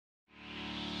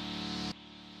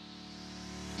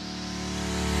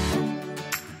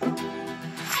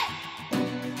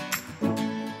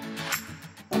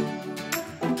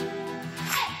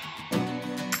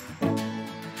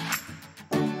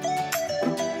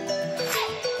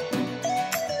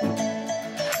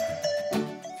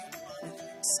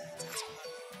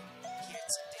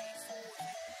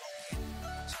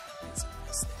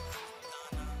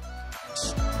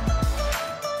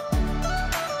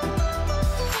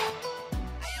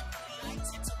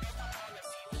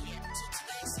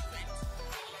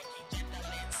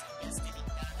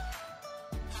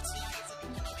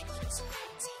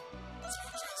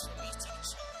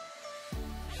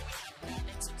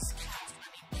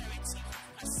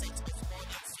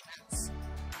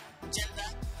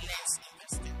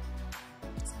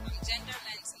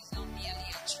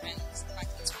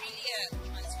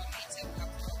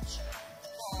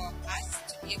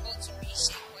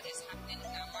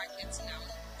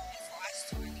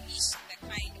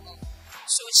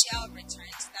social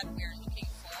returns that we are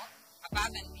looking for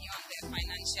above and beyond the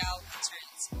financial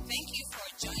returns. Thank you for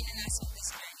joining us on this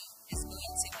journey. It's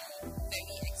going to be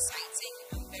very exciting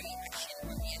and very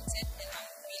action-oriented, and I'm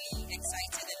really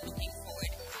excited and looking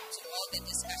forward to all the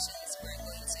discussions we're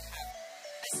going to have.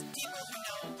 As people who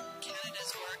know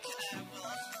Canada's work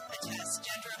will attest,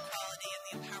 gender equality and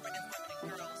the empowerment of women and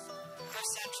girls are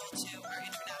central to our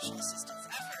international assistance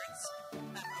efforts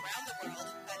around the world,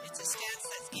 but it's a stance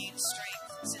that's gained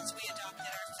strength since we adopted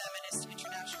our feminist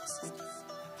international assistance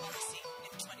policy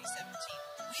in 2017.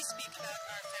 We speak about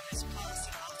our feminist policy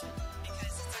often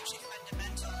because it's actually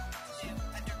fundamental to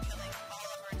underpinning all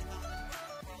of our development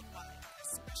work worldwide,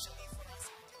 especially for us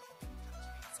in developing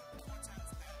countries. It's important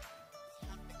that we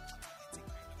have been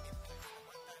cultivating kind of impact on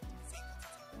what that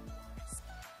theycould is.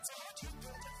 So how do you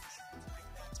build a field like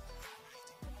that in your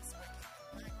writing? I was working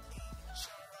in banking,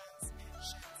 insurance,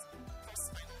 pensions,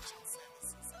 post-financial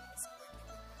services, and also working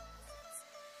with nonprofits.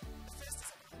 The first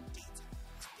is about data.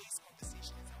 Today's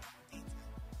conversation is about data.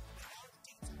 Without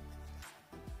data, money doesn't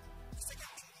work. The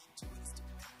second thing we do is to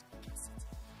build capacity.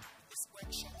 This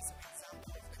workshop is an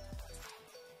example of the capacity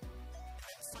building. And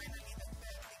then finally, the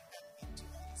third thing that we do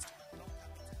is to unlock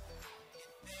capital. In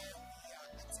there, we are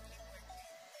actively working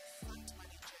with fund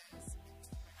managers, with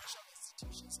financial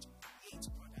institutions to create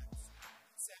products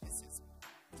and services.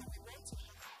 So we want to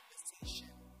have a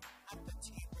conversation at the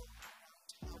table around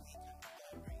how we can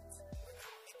collaborate. We're going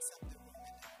to mix up the room a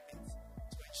little bit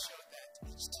to ensure that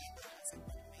each table has a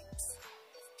good mix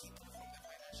of people from the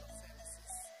financial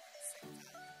services sector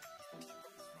and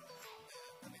people from the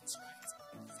women's rights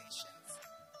organizations,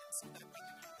 and so that we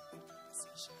can have a good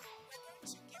conversation. We're going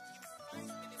to give you 5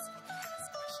 minutes for the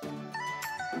first question.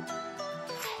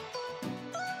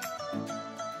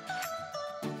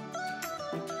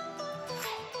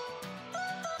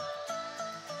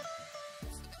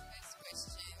 For the first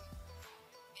question,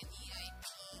 an EIP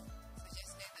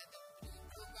suggested that they would do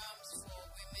programs for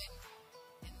women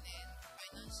and then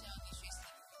financial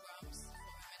literacy programs for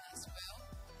women as well.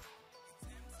 In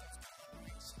terms of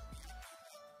collaboration, we have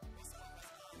most of us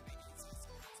are already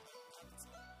successful with capital.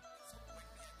 So when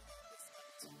we are doing this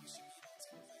capital, we should be able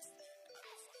to invest in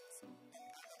other funds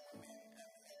and other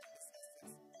women-led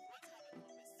businesses. We want to have a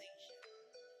conversation.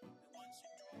 We want to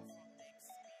draw from the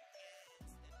experience,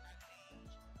 the knowledge,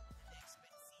 and the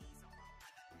expertise of our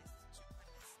panelists to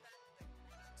understand the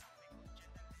broader topic of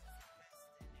gender-led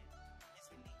investing and its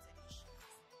related issues.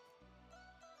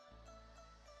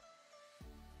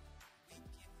 We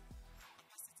give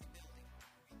capacity building.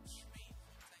 We train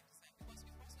from time to time because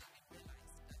we've also even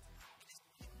realized that it is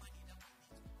only money that we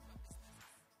need to grow our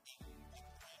businesses.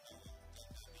 In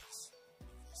gender-based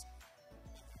investment,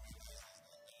 what we realize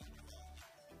is that the level of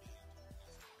equity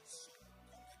is so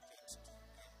connected to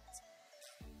parents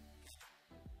that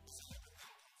it's a level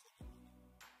that comes from the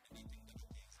money. And they think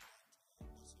that okay, it's going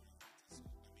to also refer to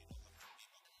so I may not have to pay back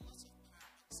lots of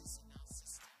paradoxes in our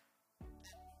system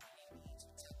that we really need to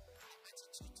tackle. The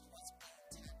attitude towards paying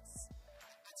tax, the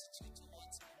attitude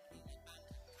towards opening a bank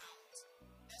account.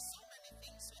 There's so many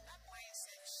things. So that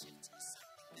mindset shift is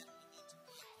something that we need to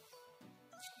work on.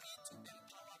 We need to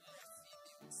empower more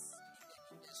females in the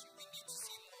industry. We need to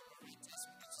see more orators.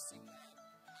 We need to see more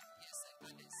peers and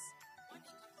others. When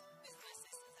it comes to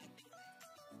businesses, I think that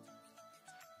we need to really get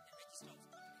the register of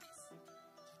companies.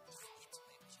 We need to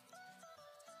make sure that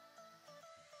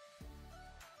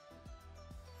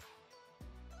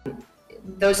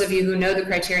Those of you who know the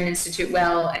Criterion Institute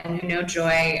well and who know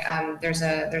Joy, there's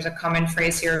a common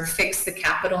phrase here: fix the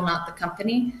capital, not the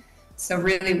company. So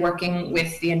really working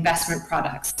with the investment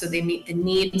products so they meet the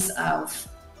needs of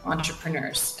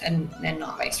entrepreneurs and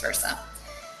not vice versa.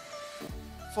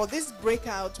 For this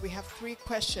breakout, we have 3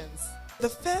 questions. The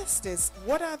first is,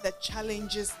 what are the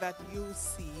challenges that you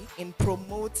see in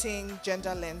promoting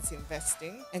gender lens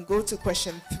investing? And go to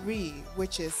question 3,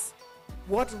 which is,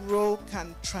 what role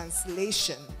can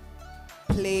translation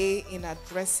play in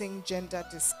addressing gender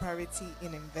disparity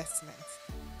in investment?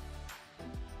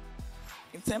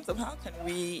 In terms of how can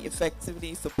we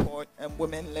effectively support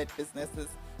women-led businesses,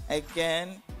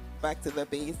 again, back to the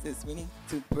basis, we need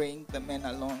to bring the men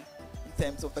along in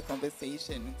terms of the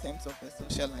conversation, in terms of the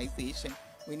socialization.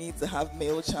 We need to have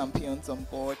male champions on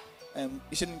board.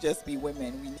 It shouldn't just be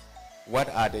women. What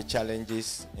are the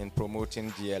challenges in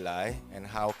promoting GLI, and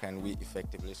how can we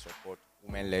effectively support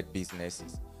women-led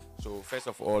businesses? So first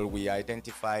of all, we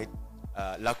identified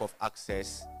lack of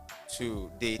access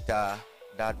to data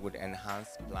that would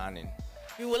enhance planning.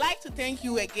 We would like to thank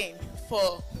you again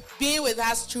for being with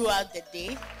us throughout the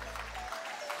day.